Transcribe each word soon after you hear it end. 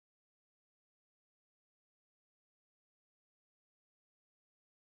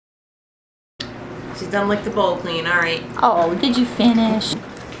She's done licked the bowl clean, alright. Oh, did you finish?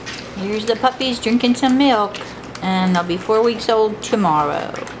 Here's the puppies drinking some milk. And they'll be 4 weeks old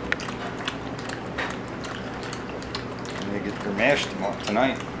tomorrow. They get their mash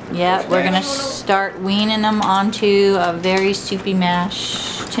tonight. Yeah, we're gonna start weaning them onto a very soupy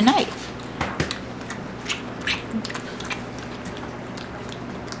mash tonight.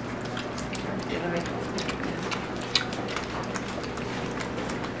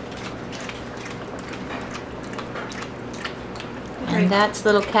 And that's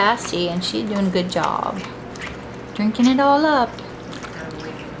little Cassie, and she's doing a good job. Drinking it all up.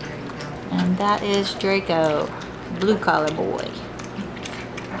 And that is Draco, blue collar boy.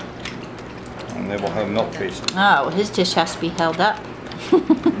 And they will have milk face. Oh, his dish has to be held up.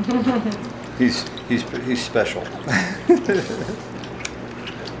 He's special. Good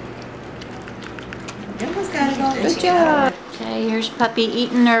job. Okay, here's Puppy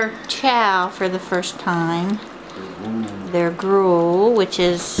eating her chow for the first time. Their gruel, which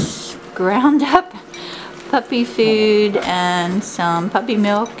is ground up puppy food and some puppy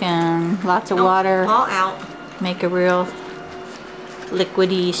milk and lots of water. All out. Make a real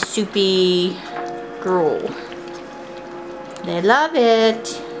liquidy, soupy gruel. They love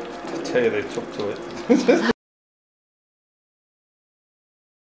it. I tell you, they took to it.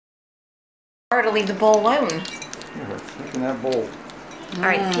 Hard to leave the bowl alone. Look in that bowl.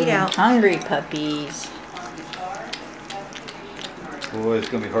 Alright, feet out. Hungry puppies. Boy, it's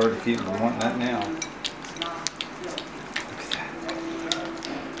going to be hard to keep them wanting that now.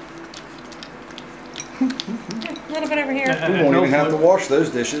 A little bit over here. We won't even have to wash those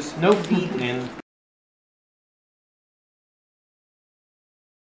dishes. No feet in.